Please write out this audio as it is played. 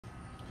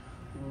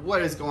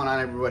What is going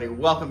on, everybody?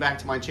 Welcome back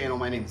to my channel.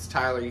 My name is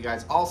Tyler. You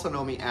guys also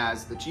know me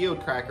as the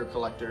Geode Cracker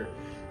Collector.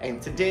 And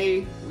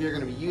today we are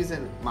going to be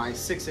using my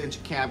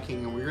 6-inch CabKing,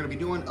 and we're going to be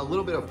doing a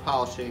little bit of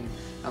polishing.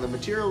 Now the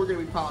material we're going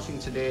to be polishing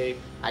today,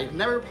 I've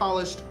never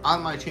polished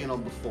on my channel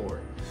before.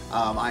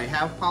 I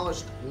have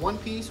polished one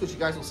piece, which you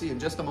guys will see in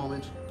just a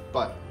moment.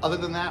 But other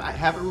than that, I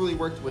haven't really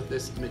worked with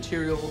this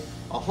material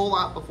a whole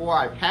lot before.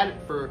 I've had it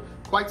for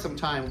quite some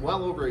time,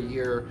 well over a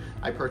year.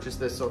 I purchased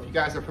this, so if you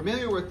guys are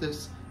familiar with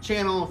this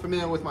channel,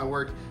 familiar with my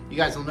work, you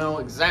guys will know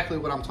exactly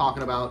what I'm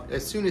talking about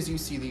as soon as you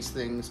see these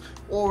things,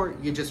 or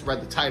you just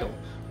read the title,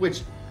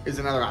 which is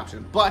another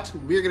option. But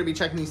we're gonna be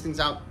checking these things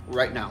out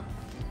right now.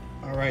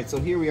 All right, so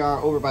here we are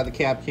over by the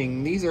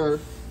CabKing. These are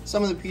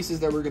some of the pieces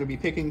that we're gonna be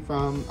picking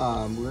from.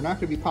 We're not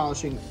gonna be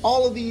polishing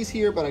all of these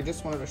here, but I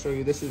just wanted to show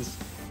you this is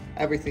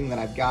everything that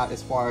I've got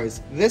as far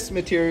as this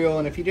material.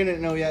 And if you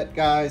didn't know yet,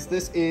 guys,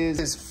 this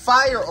is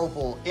fire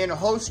opal in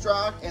host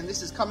rock, and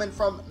this is coming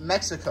from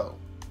Mexico.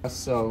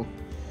 So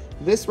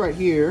this right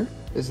here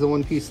is the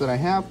one piece that I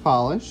have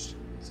polished.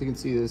 So you can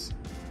see this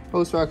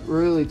host rock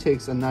really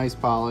takes a nice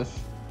polish,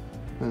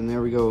 and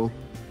there we go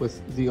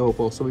with the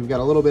opal. So we've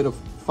got a little bit of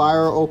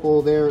fire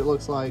opal there, it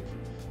looks like,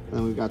 and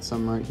then we've got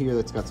some right here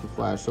that's got some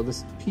flash. So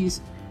this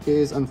piece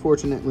is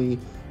unfortunately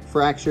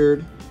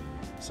fractured,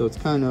 so it's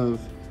kind of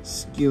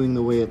skewing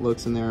the way it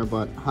looks in there,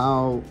 but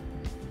how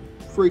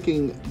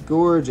freaking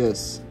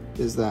gorgeous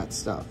is that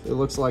stuff? It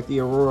looks like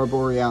the Aurora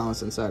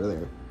Borealis inside of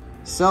there.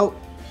 So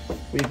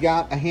we've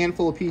got a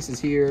handful of pieces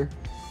here.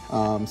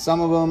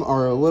 Some of them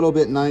are a little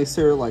bit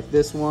nicer, like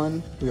this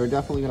one. We are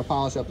definitely going to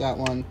polish up that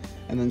one.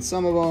 And then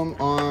some of them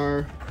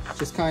are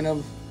just kind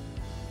of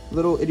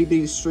little itty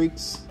bitty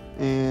streaks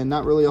and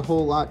not really a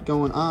whole lot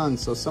going on.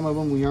 So some of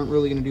them we aren't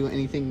really going to do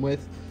anything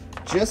with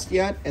just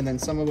yet, and then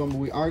some of them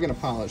we are going to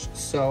polish.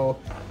 So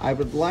I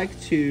would like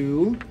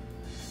to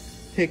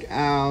pick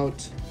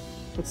out,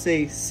 let's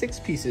say 6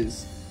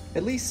 pieces,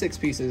 at least 6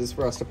 pieces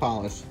for us to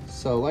polish.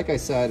 So like I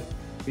said,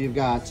 we've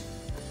got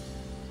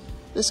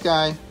this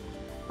guy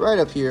right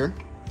up here.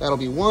 That'll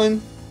be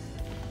one.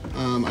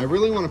 I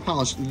really want to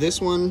polish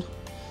this one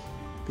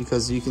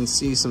because you can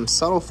see some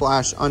subtle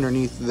flash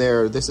underneath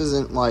there. This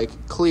isn't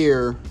like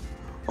clear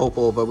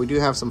opal, but we do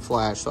have some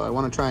flash, so I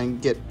want to try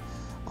and get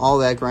all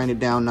that grinded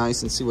down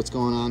nice and see what's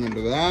going on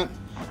under that.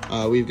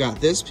 We've got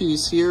this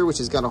piece here, which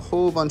has got a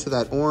whole bunch of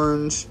that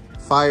orange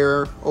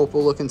fire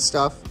opal looking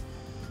stuff.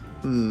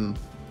 Oh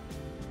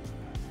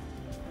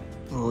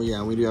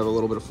yeah, we do have a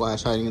little bit of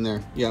flash hiding in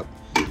there. Yep,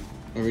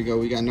 there we go.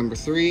 We got number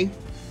 3.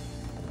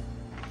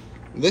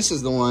 This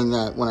is the one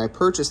that when I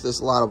purchased this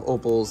lot of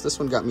opals, this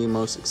one got me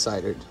most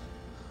excited.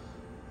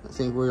 I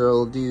think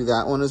we'll do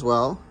that one as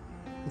well.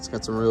 It's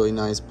got some really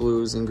nice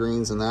blues and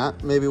greens in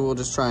that. Maybe we'll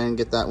just try and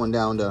get that one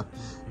down to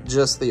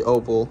just the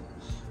opal.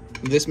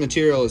 This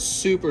material is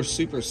super,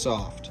 super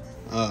soft.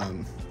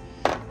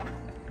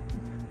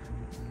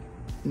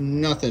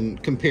 Nothing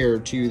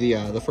compared to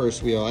the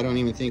first wheel. I don't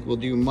even think we'll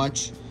do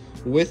much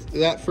with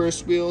that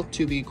first wheel,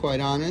 to be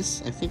quite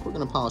honest. I think we're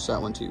gonna polish that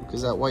one too,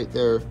 because that white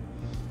there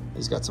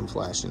has got some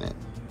flash in it.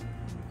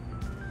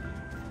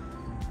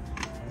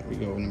 There we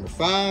go, number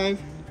 5.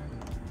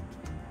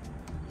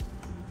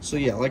 So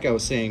yeah, like I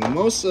was saying,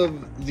 most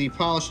of the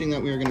polishing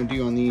that we are going to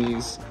do on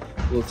these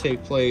will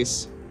take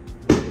place.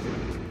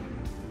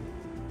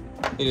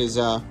 It is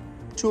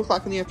 2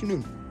 o'clock in the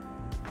afternoon.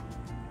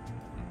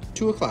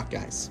 2 o'clock,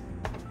 guys.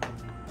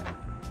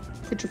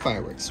 Put your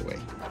fireworks away.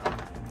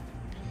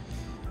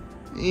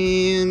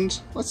 And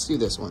let's do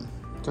this one.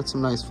 Got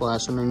some nice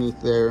flash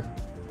underneath there.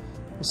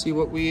 We'll see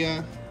what we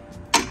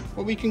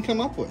can come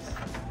up with.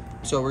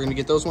 So we're going to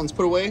get those ones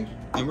put away,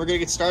 and we're going to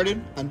get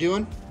started on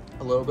doing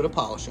a little bit of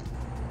polishing.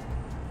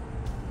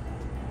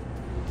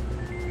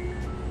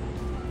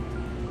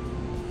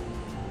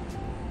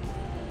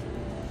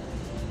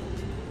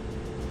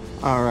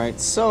 All right,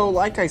 so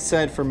like I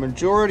said, for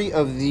majority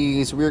of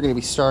these, we're going to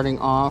be starting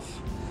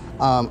off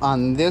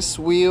on this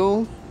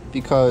wheel,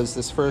 because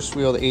this first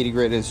wheel, the 80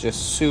 grit, is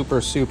just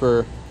super,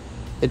 super,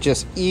 it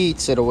just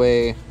eats it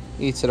away,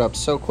 eats it up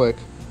so quick.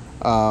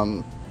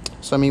 So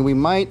I mean, we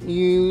might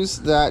use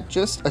that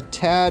just a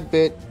tad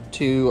bit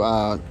to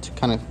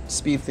kind of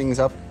speed things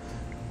up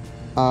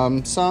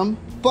some,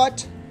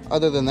 but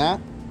other than that,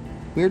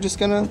 we're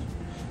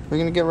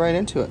gonna get right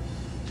into it.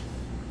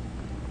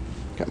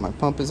 Got my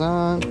pump is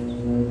on.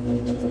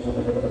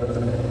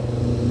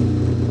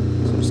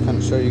 So just kind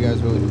of show you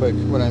guys really quick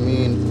what I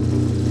mean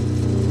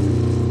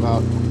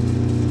about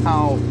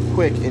how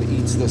quick it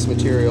eats this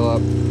material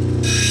up.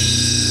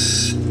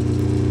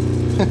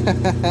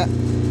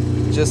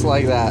 Just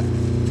like that.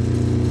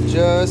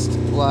 Just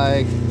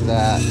like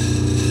that.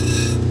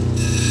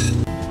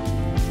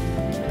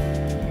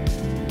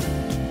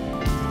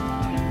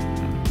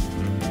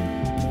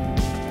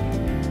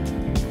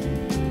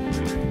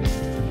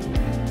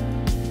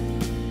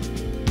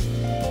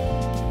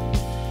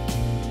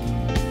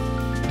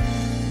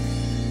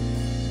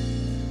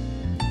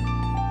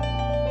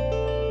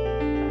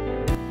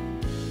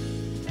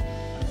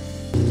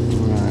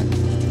 Alright,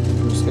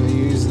 I'm just going to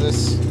use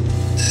this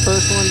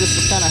first one just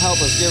to kind of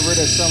help us get rid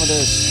of some of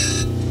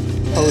this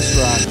post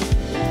rock.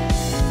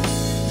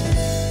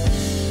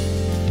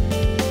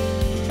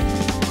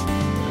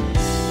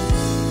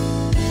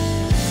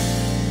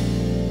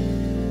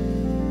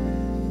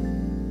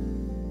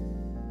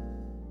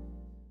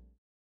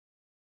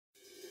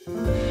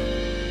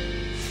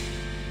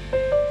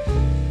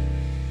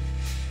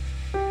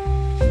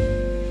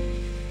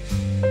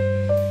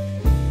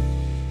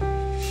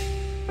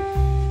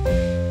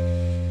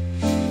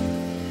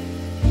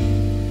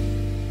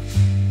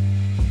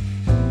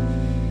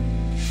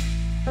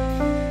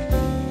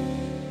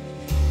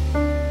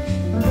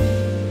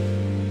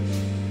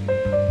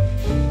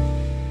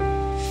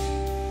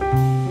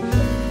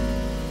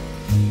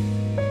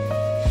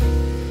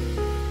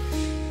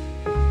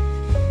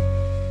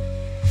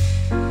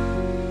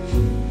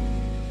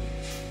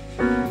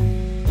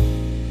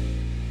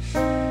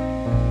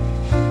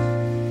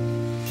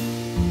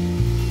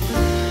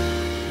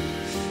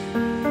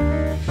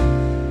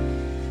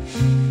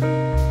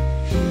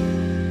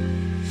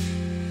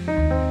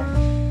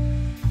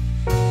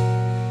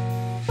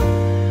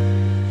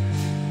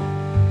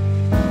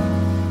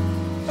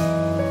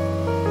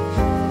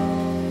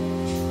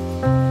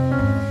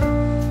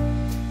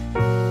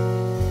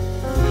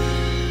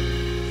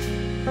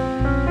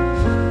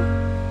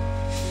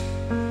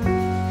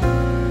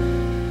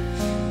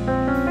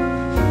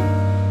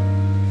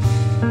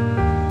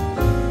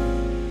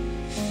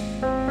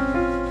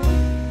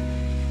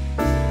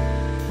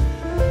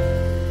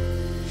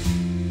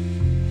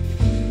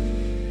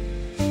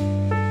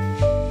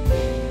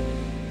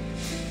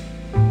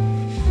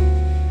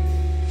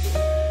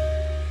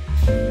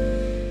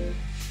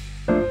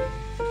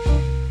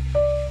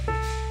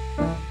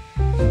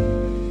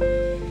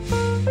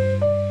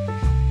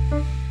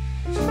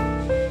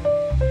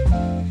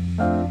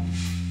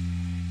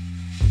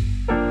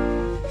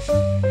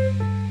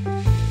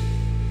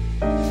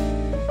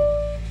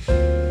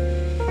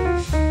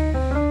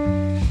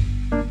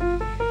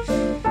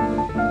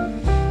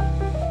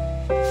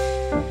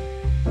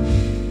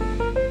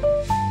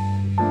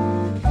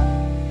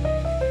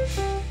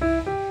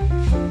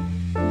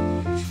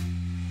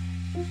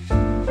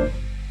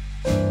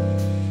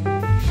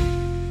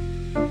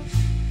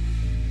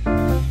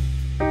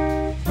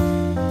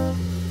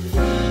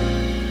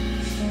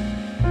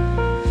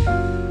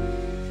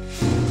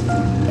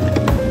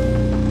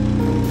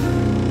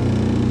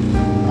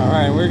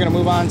 We're going to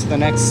move on to the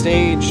next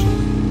stage.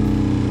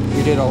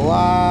 We did a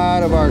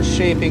lot of our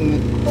shaping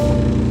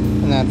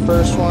in that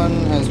first one,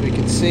 as we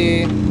can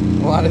see. A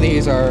lot of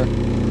these are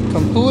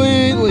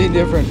completely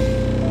different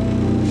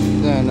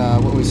than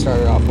what we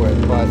started off with,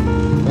 but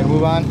we're going to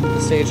move on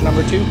to stage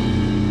number 2.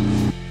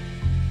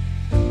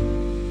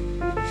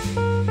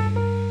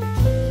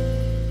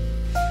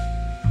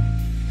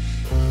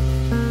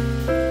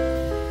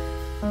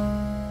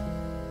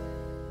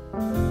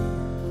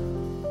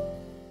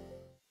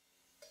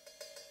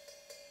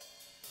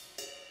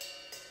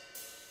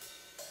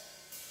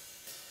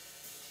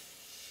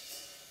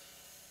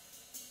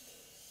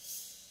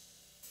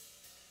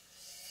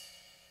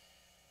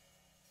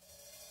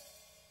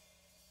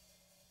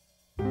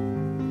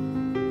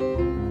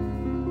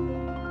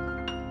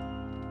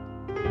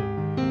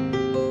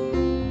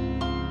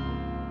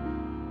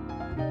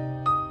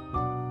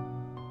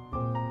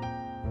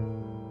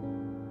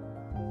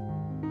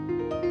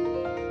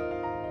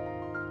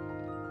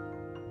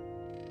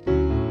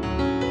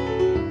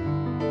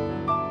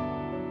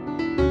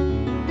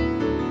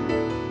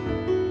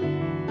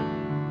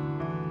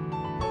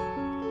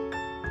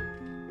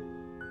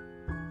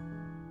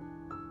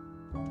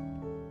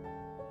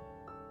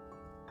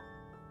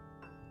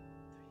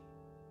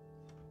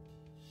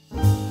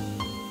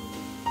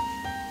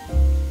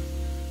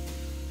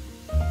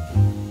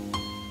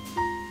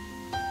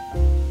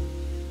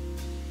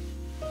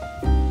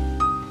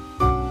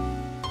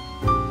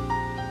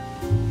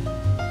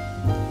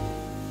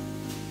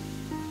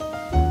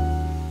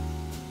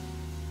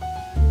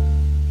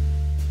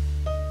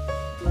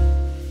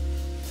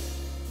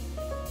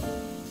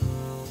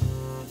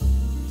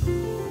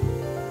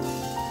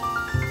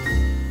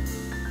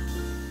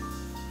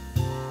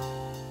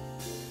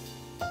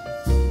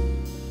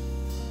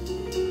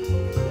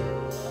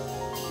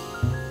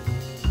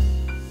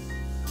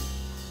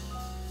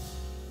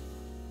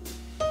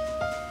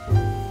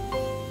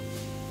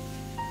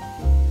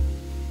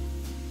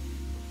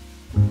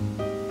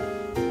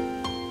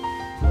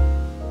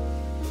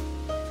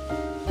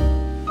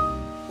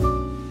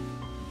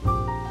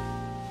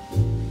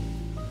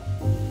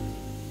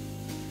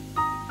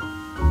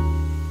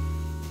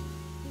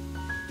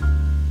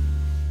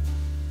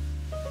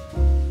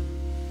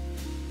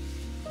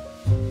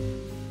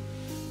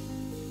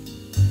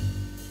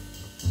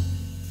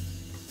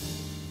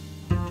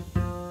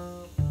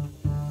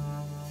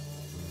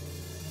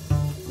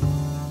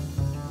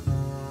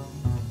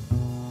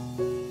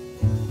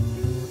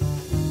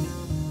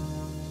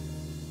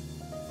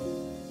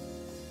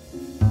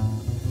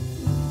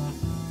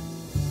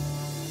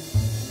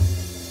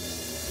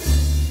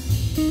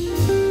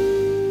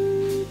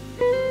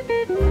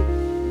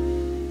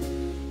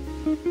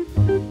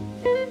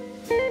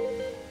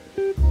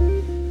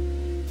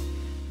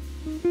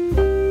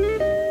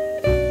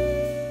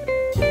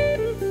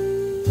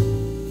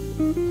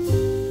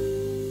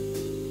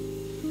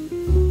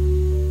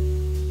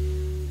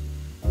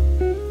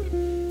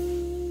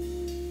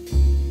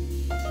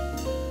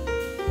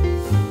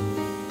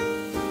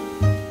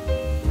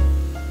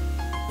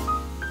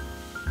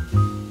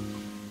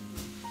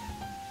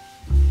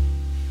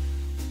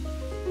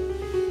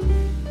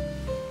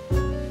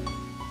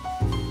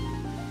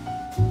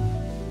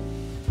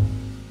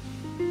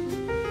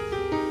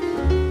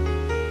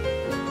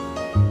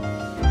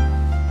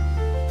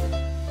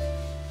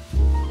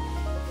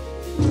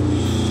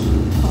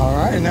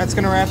 And that's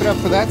going to wrap it up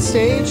for that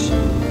stage.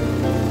 And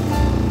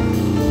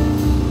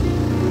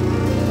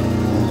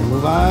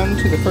move on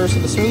to the first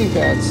of the smoothing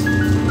pads.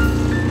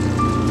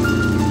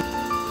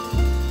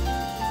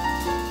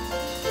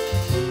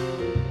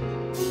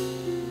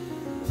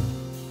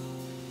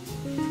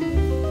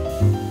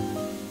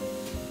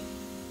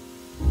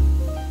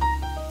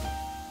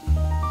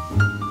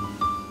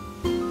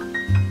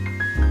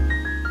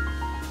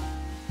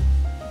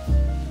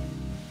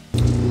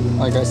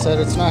 Like I said,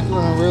 it's not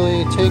going to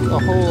really take a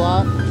whole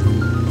lot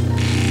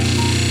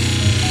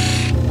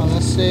on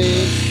this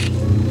stage.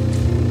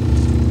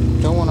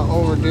 Don't want to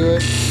overdo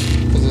it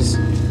because this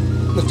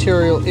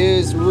material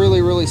is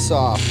really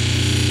soft.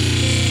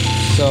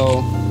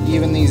 So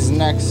even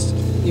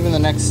the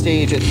next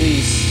stage at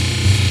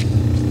least,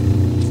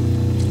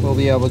 we'll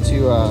be able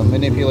to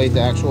manipulate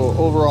the actual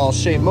overall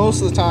shape.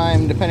 Most of the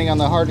time, depending on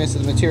the hardness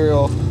of the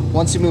material,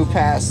 once you move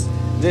past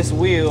this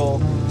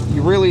wheel,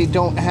 you really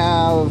don't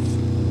have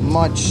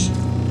much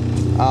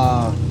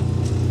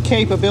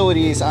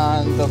capabilities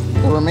on the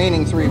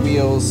remaining 3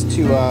 wheels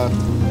to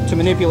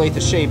manipulate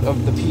the shape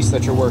of the piece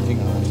that you're working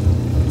on.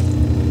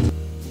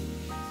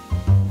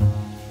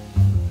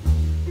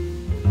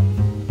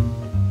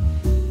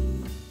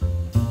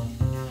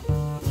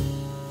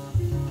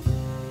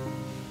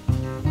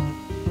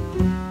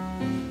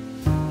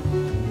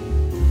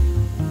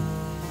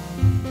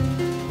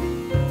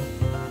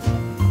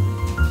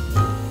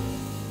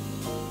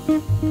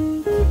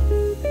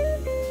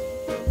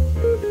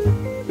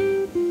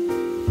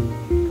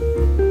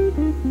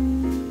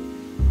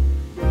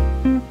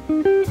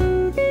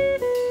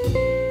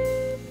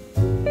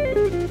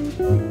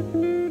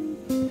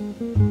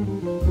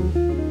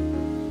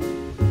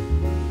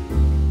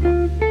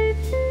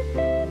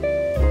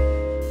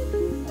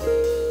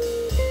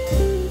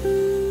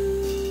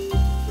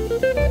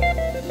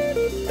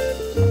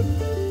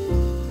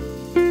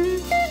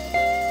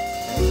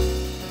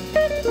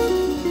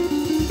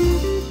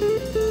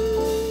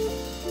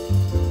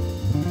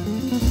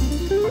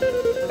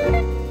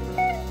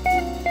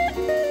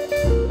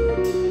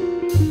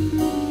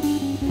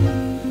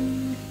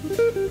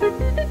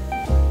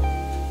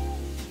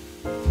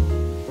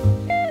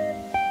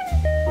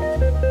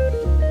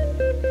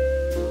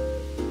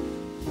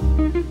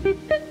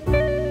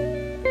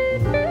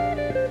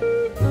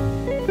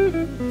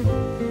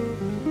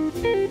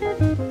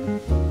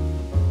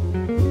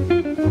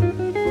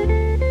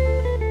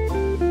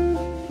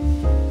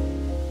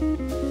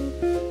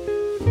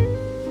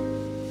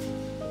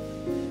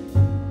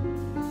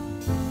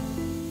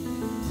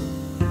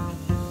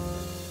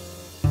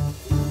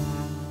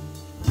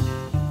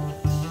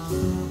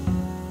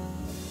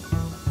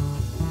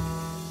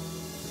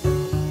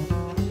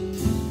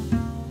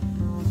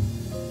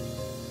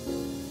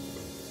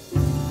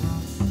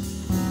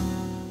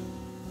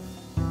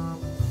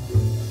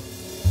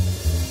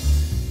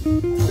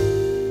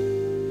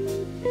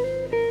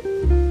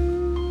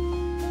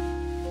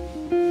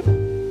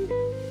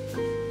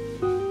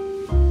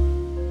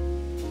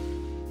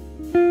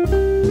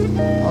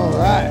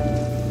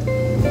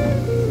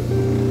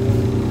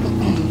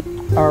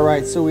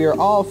 Alright, so we are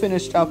all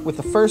finished up with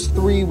the first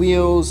 3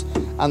 wheels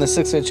on the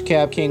 6-inch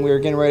CabKing. We are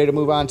getting ready to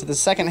move on to the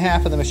second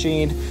half of the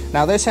machine.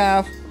 Now this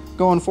half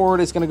going forward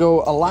is going to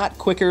go a lot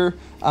quicker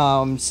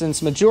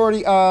since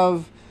majority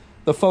of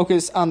the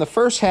focus on the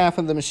first half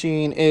of the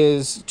machine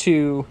is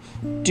to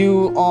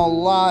do a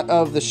lot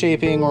of the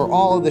shaping or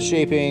all of the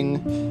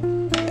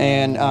shaping,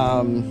 and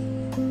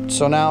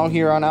so now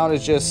here on out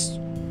is just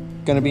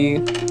going to be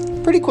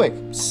pretty quick.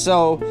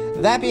 So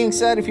that being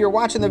said, if you're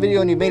watching the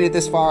video and you've made it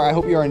this far, I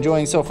hope you are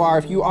enjoying so far.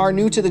 If you are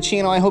new to the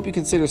channel, I hope you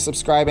consider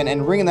subscribing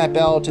and ringing that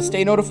bell to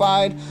stay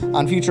notified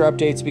on future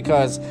updates,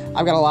 because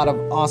I've got a lot of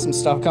awesome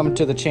stuff coming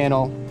to the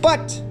channel.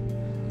 But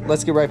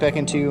let's get right back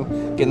into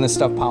getting this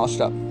stuff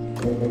polished up.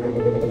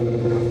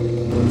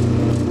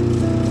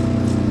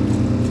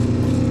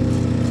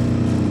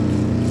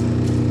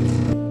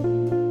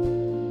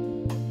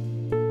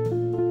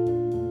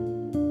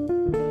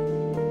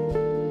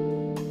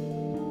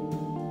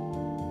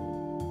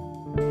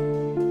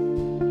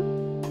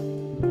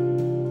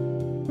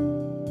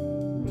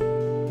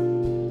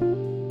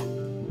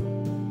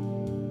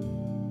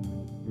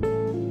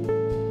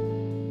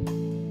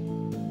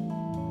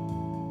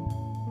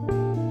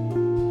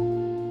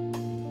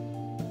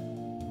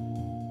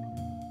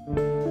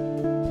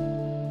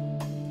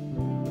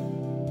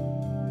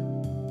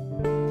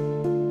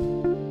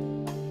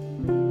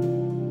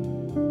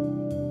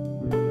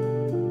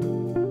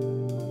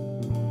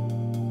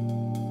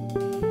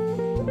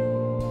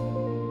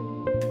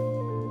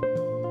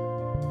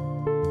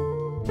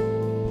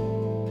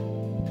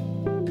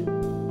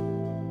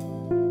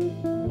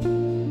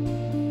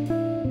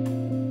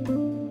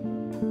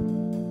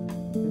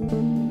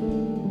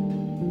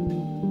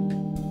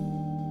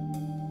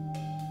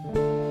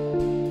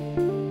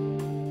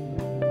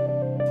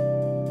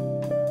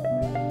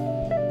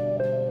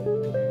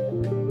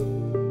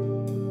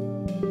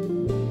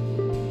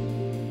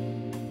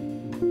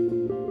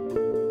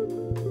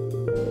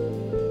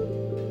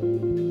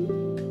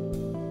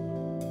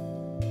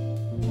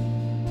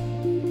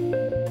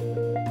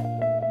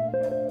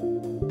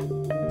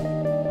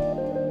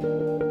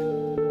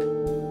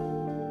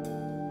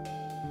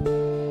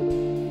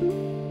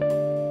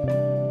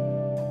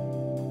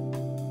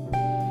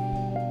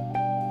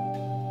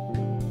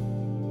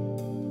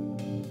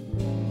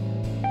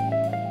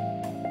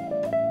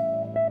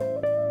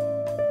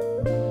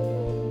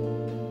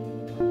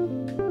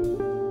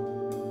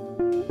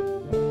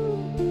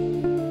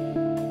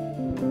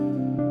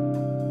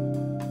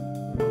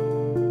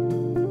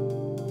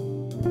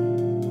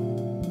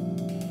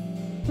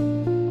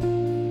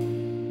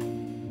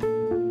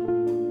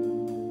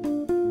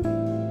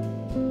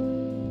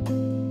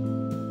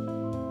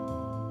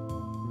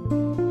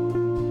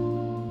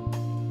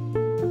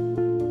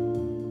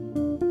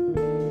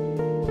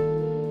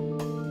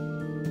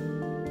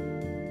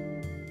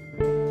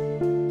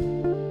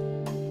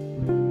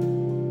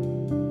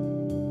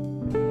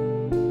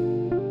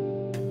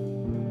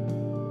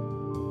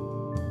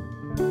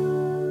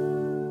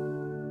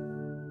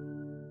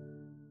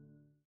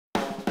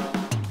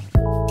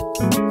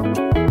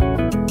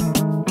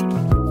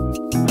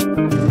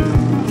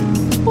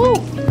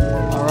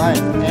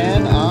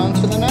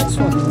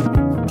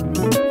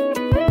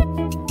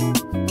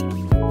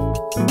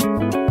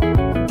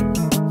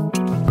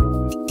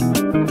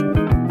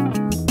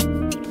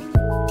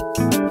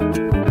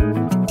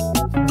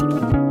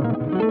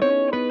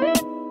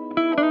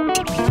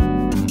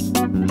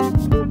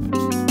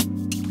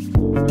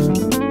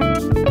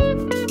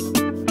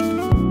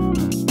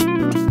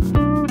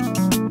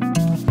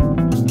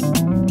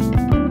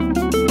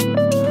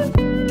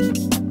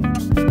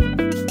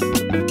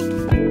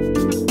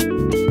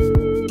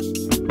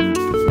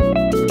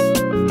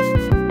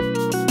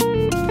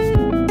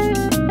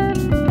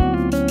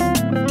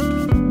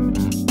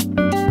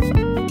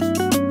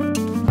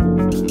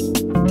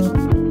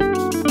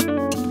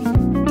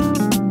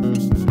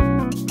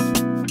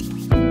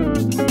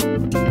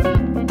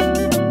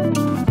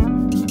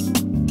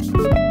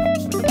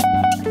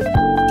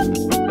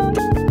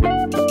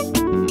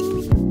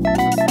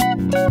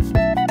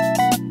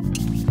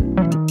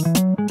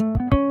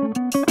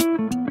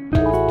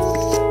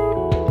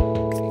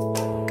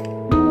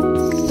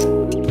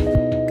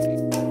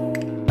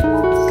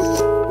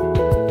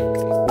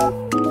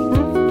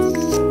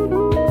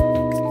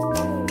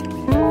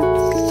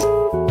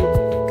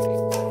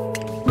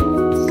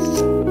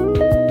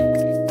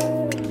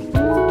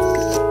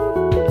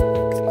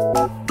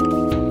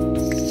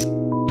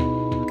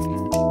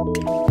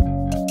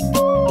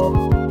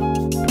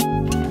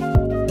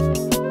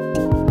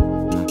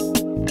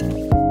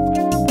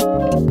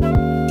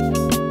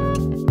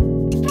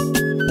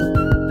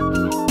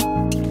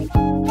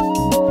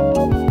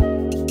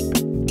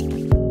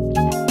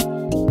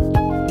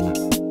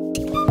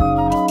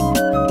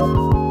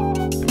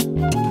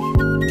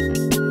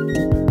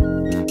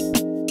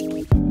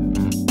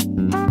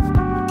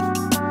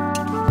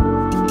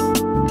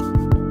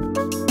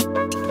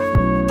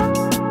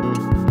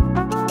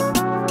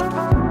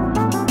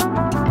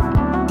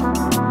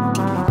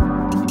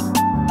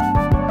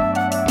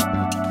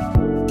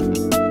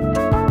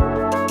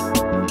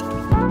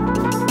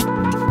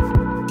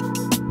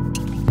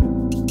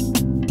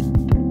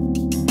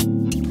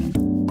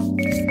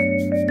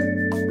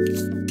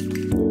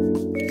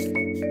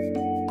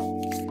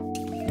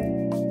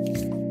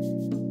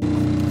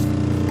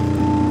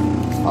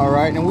 All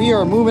right, and we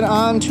are moving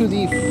on to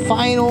the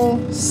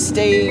final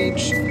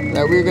stage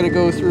that we're gonna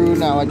go through.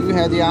 Now, I do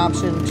have the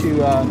option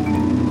to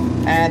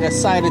add a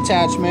side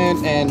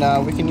attachment,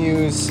 and we can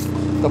use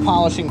the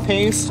polishing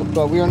paste,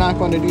 but we are not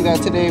going to do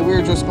that today.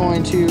 We're just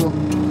going to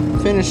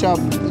finish up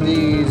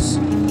these,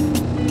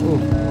 ooh,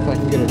 if I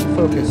can get it to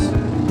focus,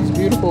 these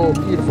beautiful,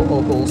 beautiful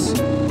opals.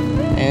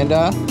 And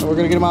we're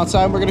gonna get them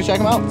outside, we're gonna check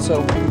them out.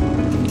 So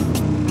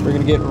we're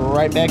gonna get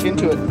right back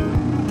into it.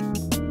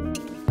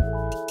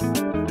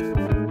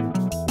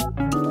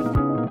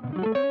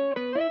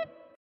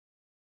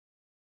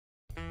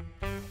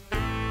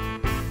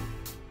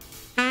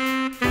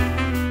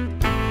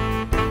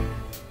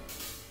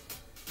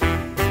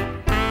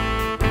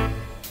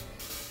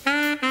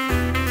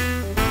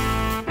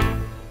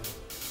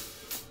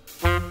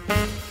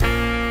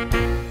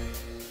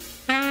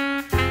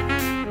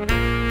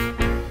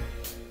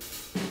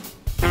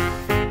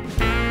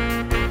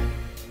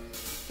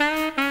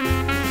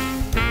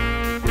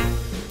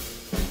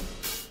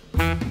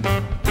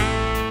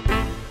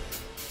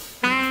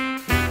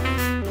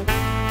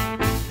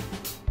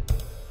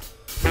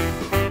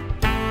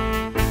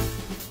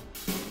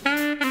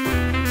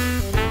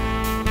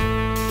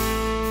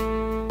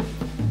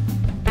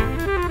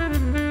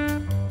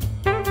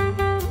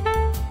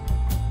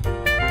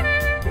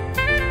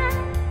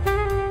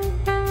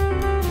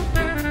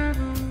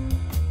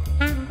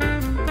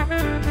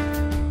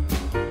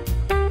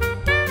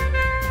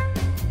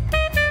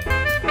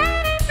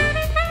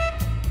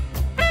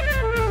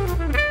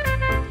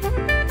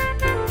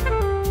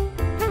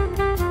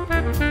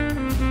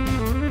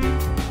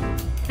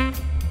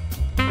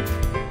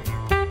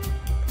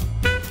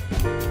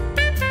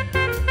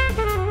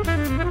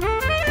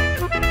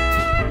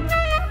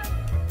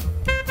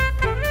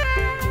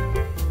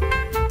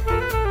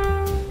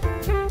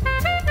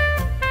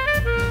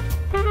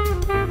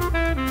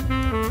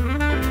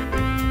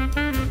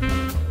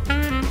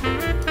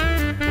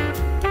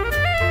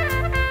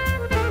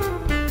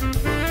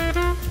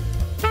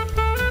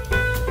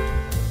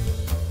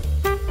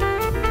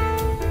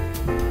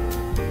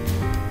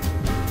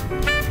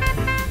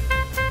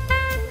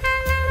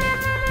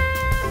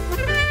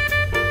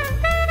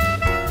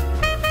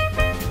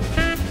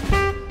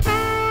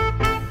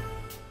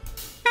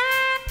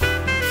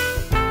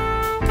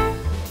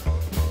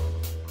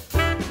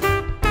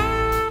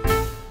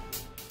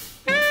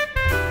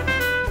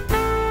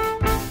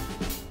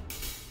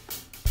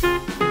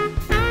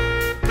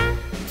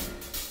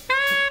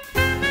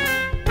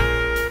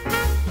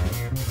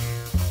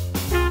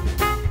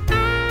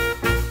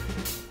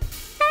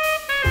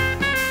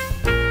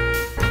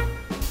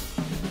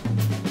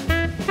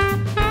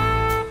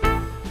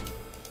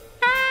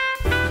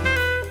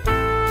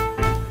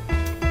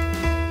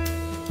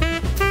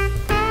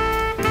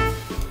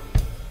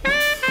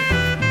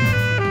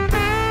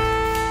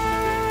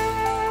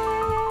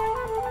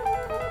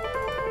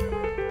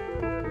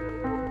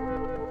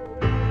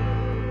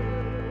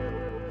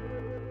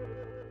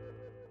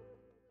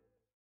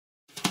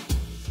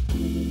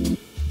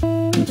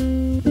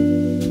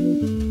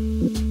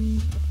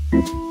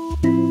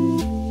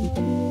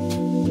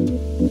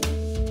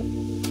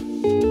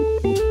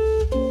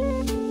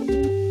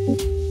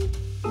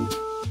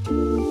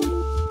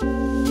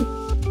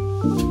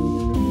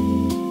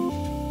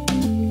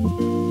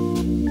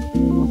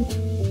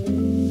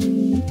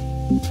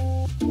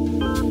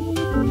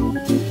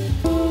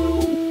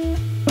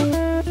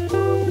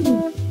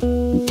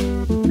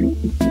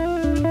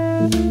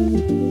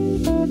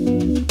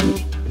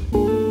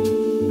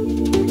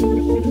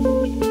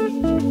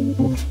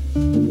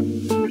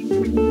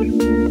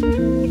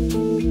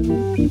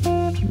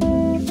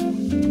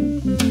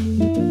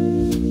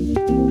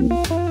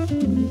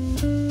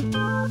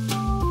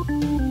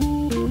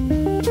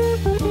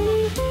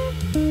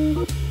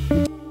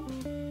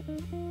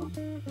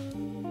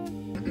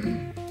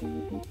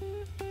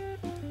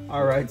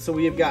 So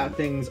we have got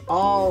things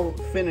all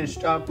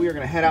finished up. We are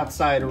gonna head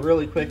outside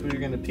really quick. We're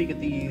gonna peek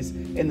at these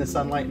in the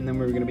sunlight, and then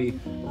we're gonna be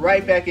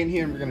right back in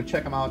here and we're gonna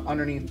check them out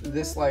underneath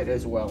this light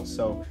as well.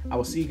 So I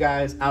will see you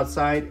guys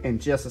outside in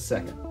just a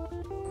second.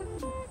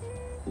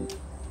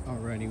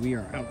 Alrighty, we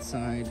are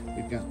outside.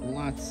 We've got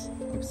lots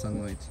of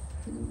sunlight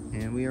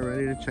and we are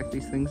ready to check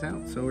these things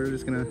out. So we're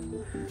just gonna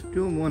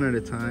do them one at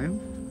a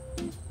time.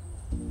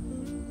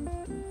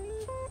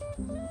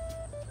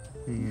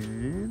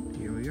 And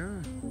here we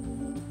are.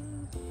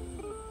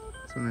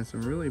 This one has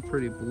some really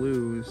pretty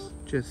blues,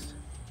 just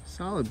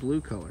solid blue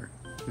color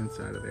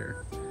inside of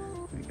there.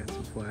 We got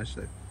some flash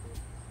that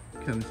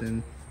comes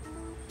in.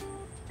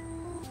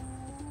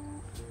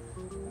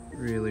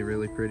 Really,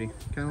 really pretty.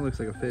 Kind of looks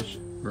like a fish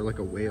or like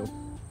a whale.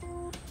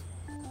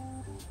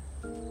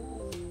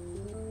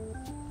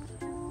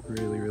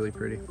 Really, really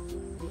pretty.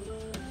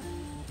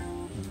 All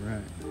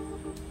right.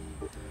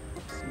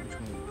 Let's see which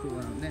one we'll pull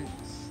out next.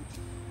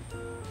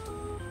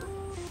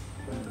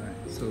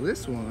 So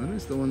this one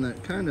is the one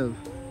that kind of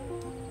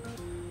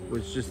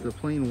was just the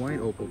plain white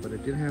opal, but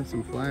it did have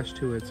some flash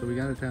to it, so we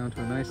got it down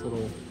to a nice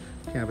little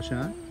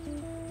cabochon.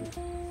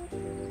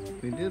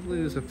 We did did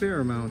lose a fair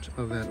amount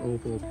of that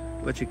opal,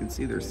 but you can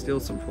see there's still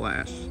some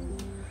flash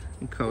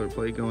and color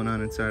play going on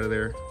inside of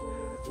there.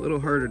 A little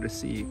harder to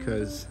see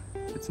because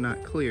it's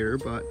not clear,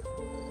 but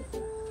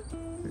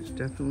there's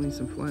definitely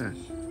some flash.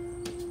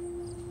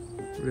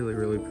 Really,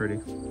 really pretty.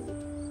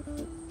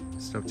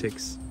 This stuff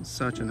takes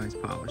such a nice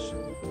polish.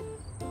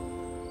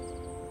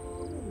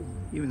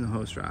 Even the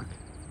host rock,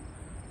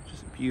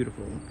 just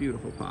beautiful,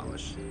 beautiful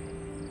polish.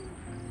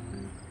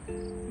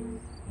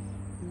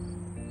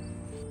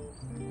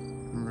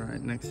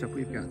 Alright, next up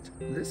we've got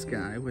this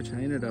guy, which I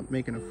ended up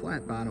making a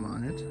flat bottom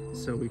on it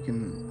so we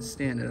can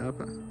stand it up,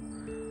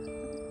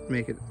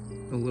 make it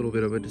a little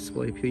bit of a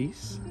display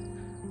piece.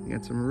 We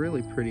got some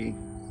really pretty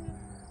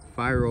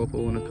fire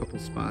opal in a couple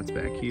spots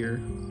back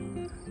here.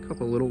 A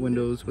couple little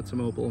windows with some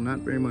opal, not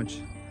very much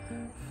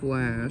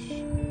flash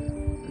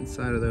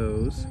inside of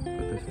those,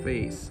 but the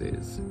face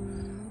is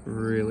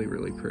really,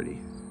 really pretty.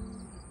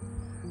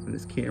 And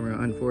this camera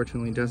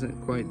unfortunately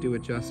doesn't quite do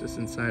it justice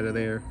inside of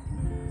there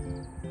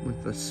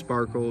with the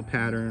sparkle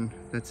pattern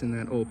that's in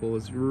that opal.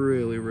 Is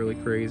really, really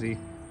crazy.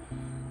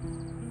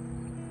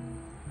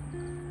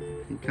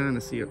 You can kind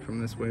of see it from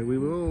this way. We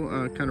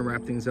will kind of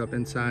wrap things up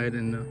inside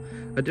in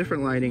a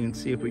different lighting and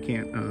see if we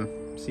can't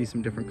see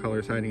some different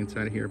colors hiding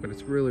inside of here, but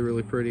it's really,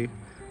 really pretty.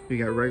 We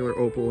got regular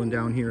opal and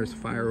down here is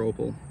fire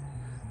opal.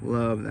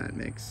 Love that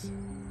mix.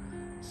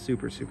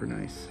 Super, super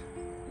nice.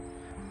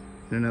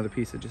 And another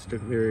piece of just a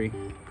very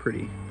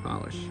pretty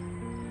polish.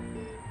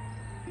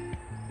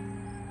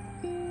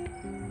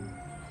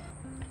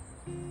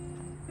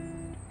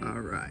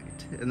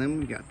 Alright, and then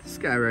we've got this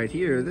guy right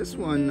here. This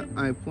one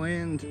I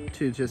planned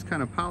to just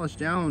kind of polish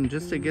down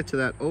just to get to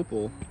that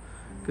opal,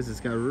 because it's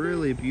got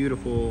really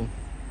beautiful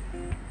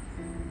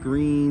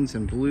greens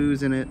and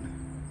blues in it.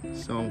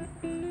 So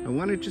I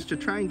wanted just to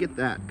try and get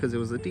that because it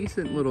was a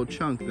decent little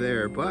chunk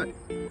there, but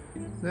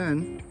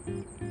then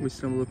we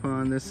stumbled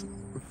upon this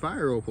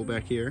fire opal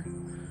back here,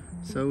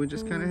 so we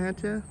just kind of had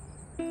to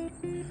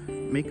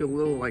make a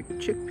little like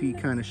chickpea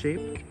kind of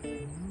shape.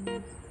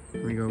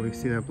 There we go, we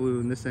see that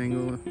blue in this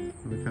angle,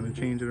 we kind of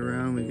change it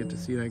around, we get to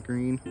see that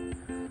green.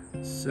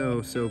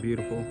 So, so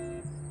beautiful.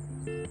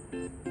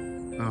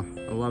 Oh,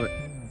 I love it.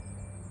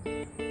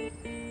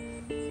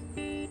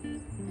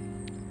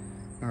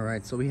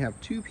 Alright, so we have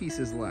two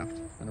pieces left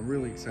and I'm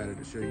really excited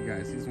to show you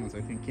guys. These ones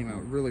I think came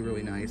out really,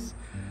 really nice.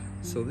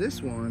 So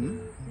this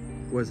one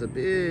was a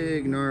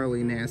big,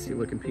 gnarly, nasty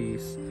looking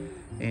piece,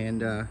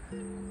 and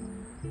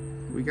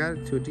we got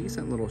it to a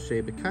decent little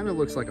shape. It kind of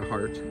looks like a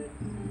heart,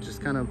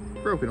 just kind of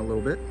broken a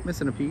little bit,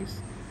 missing a piece,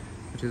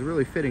 which is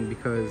really fitting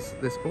because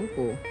this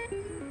opal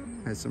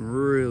has some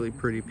really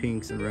pretty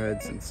pinks and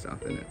reds and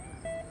stuff in it.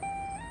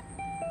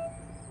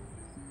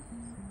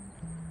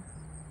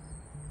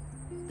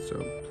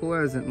 So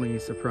pleasantly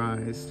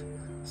surprised.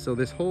 So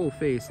this whole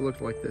face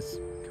looked like this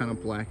kind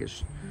of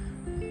blackish,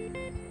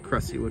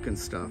 crusty looking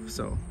stuff.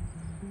 So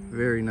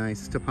very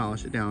nice to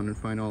polish it down and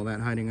find all that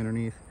hiding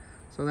underneath.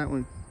 So that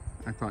one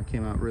I thought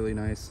came out really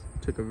nice.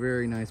 Took a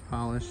very nice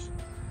polish.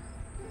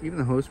 Even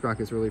the host rock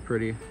is really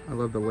pretty. I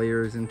love the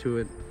layers into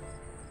it.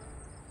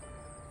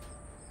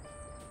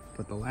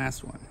 But the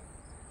last one,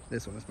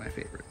 this one was my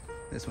favorite.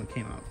 This one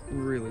came out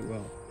really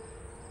well.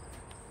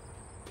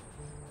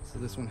 So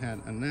this one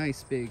had a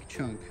nice big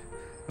chunk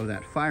of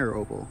that fire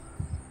opal.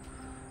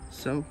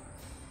 So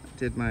I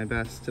did my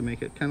best to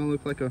make it kind of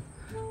look like a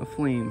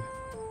flame.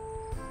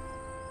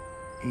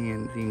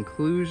 And the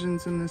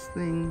inclusions in this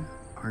thing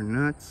are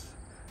nuts.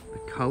 The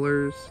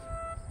colors,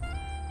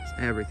 just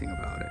everything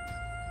about it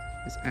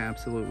is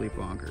absolutely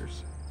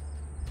bonkers.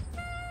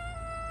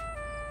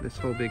 This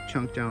whole big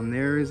chunk down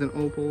there is an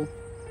opal.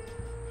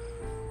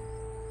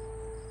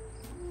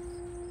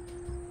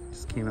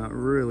 Just came out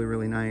really,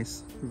 really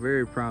nice.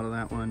 Very proud of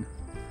that one.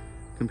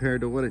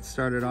 Compared to what it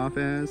started off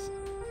as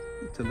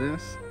to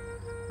this,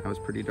 that was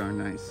pretty darn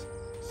nice.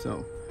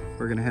 So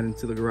we're gonna head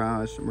into the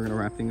garage and we're gonna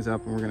wrap things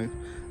up and we're gonna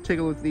take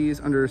a look at these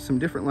under some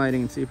different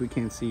lighting and see if we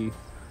can't see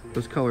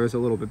those colors a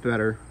little bit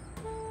better.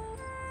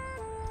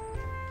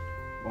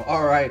 Well,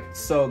 all right,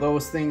 so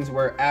those things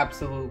were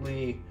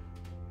absolutely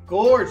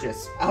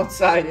gorgeous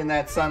outside in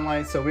that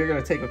sunlight. So we're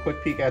gonna take a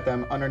quick peek at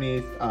them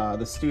underneath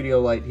the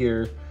studio light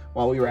here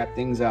while we wrap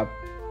things up.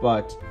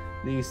 But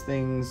these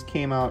things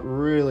came out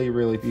really,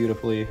 really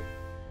beautifully.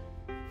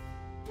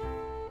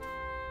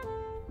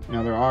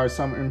 Now there are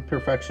some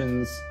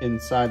imperfections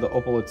inside the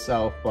opal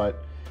itself,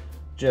 but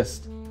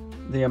just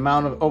the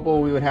amount of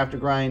opal we would have to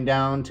grind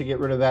down to get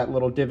rid of that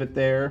little divot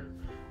there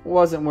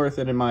wasn't worth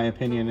it in my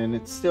opinion, and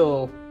it's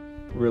still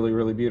really,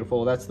 really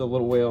beautiful. That's the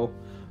little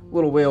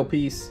whale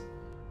piece.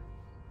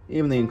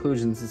 Even the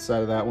inclusions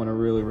inside of that one are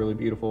really, really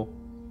beautiful.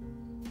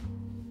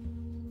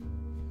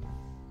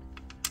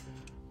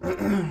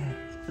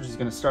 We're just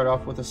gonna start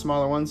off with the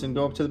smaller ones and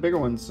go up to the bigger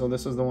ones. So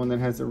this is the one that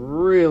has the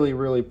really,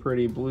 really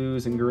pretty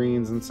blues and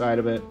greens inside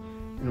of it.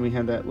 And we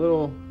have that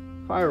little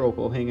fire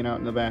opal hanging out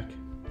in the back.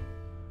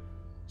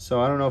 So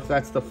I don't know if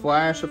that's the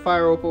flash of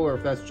fire opal or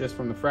if that's just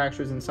from the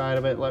fractures inside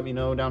of it. Let me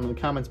know down in the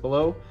comments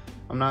below.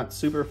 I'm not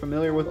super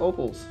familiar with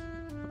opals.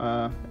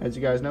 As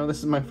you guys know, this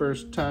is my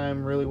first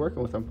time really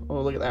working with them.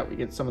 Oh, look at that. We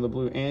get some of the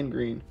blue and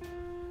green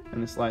in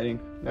this lighting.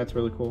 That's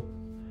really cool.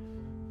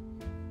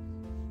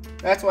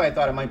 That's why I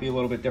thought it might be a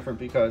little bit different,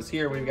 because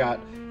here we've got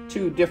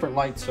two different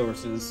light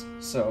sources.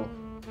 So,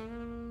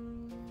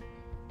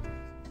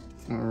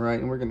 all right,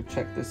 and we're gonna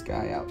check this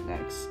guy out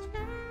next.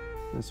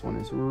 This one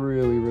is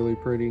really, really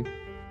pretty.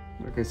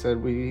 Like I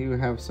said, we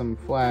have some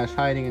flash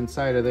hiding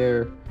inside of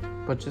there,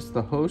 but just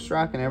the host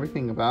rock and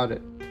everything about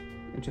it,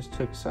 it just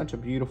took such a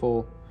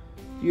beautiful,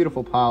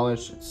 beautiful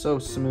polish. It's so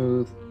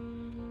smooth.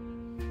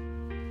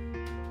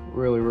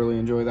 Really, really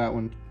enjoy that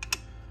one.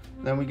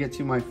 Then we get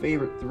to my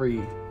favorite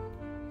three.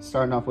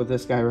 Starting off with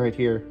this guy right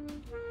here.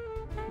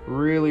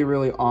 Really,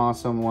 really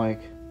awesome, like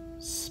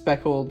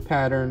speckled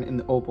pattern in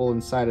the opal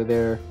inside of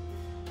there.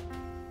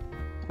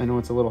 I know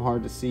it's a little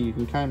hard to see. You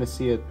can kind of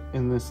see it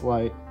in this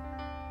light.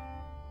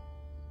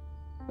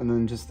 And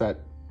then just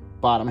that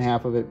bottom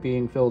half of it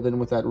being filled in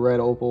with that red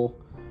opal.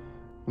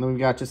 And then we've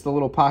got just the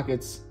little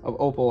pockets of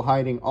opal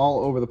hiding all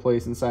over the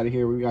place inside of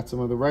here. We've got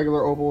some of the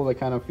regular opal that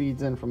kind of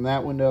feeds in from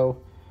that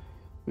window.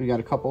 We've got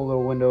a couple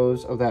little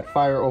windows of that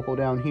fire opal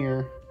down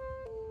here.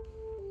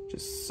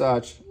 Just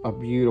such a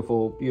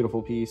beautiful,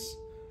 beautiful piece.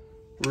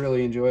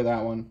 Really enjoy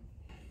that one.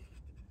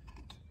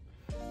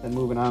 Then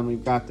moving on,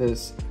 we've got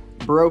this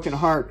broken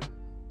heart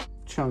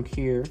chunk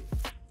here.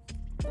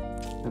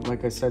 And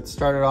like I said,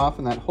 started off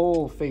and that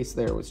whole face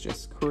there was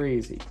just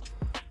crazy.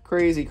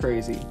 Crazy,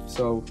 crazy.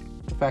 So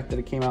the fact that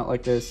it came out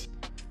like this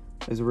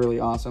is really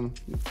awesome.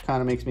 It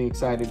kind of makes me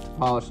excited to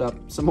polish up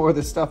some more of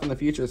this stuff in the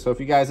future. So if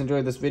you guys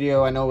enjoyed this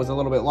video, I know it was a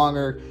little bit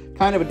longer,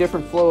 kind of a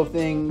different flow of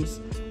things.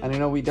 And I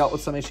know we dealt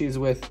with some issues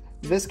with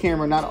this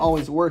camera not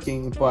always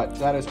working, but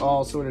that is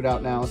all sorted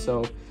out now.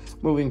 So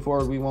moving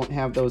forward, we won't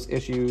have those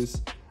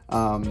issues.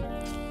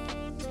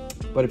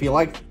 But if you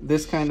like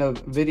this kind of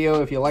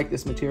video, if you like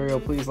this material,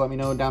 please let me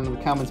know down in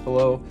the comments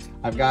below.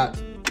 I've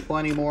got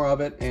plenty more of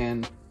it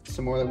and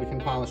some more that we can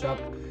polish up.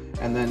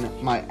 And then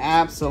my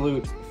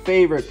absolute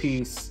favorite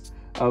piece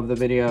of the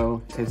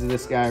video is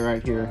this guy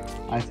right here.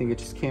 I think it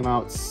just came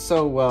out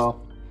so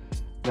well.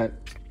 That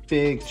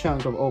big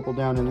chunk of opal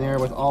down in there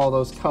with all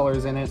those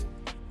colors in it.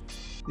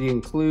 The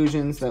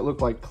inclusions that look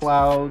like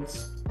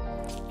clouds.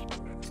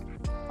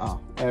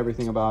 Oh,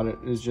 everything about it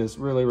is just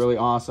really, really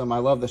awesome. I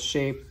love the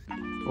shape.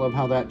 Love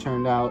how that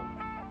turned out.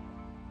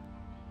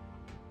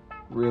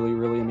 Really,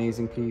 really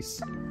amazing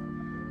piece.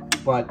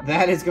 But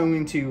that is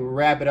going to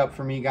wrap it up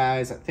for me,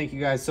 guys. Thank you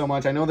guys so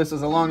much. I know this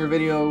is a longer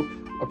video,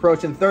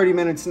 approaching 30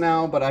 minutes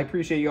now, but I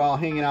appreciate you all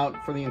hanging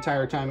out for the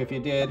entire time if you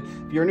did.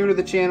 If you're new to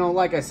the channel,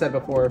 like I said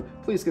before,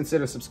 please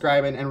consider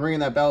subscribing and ringing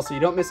that bell so you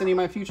don't miss any of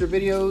my future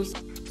videos.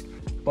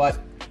 But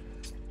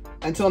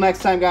until next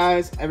time,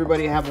 guys,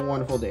 everybody have a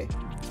wonderful day.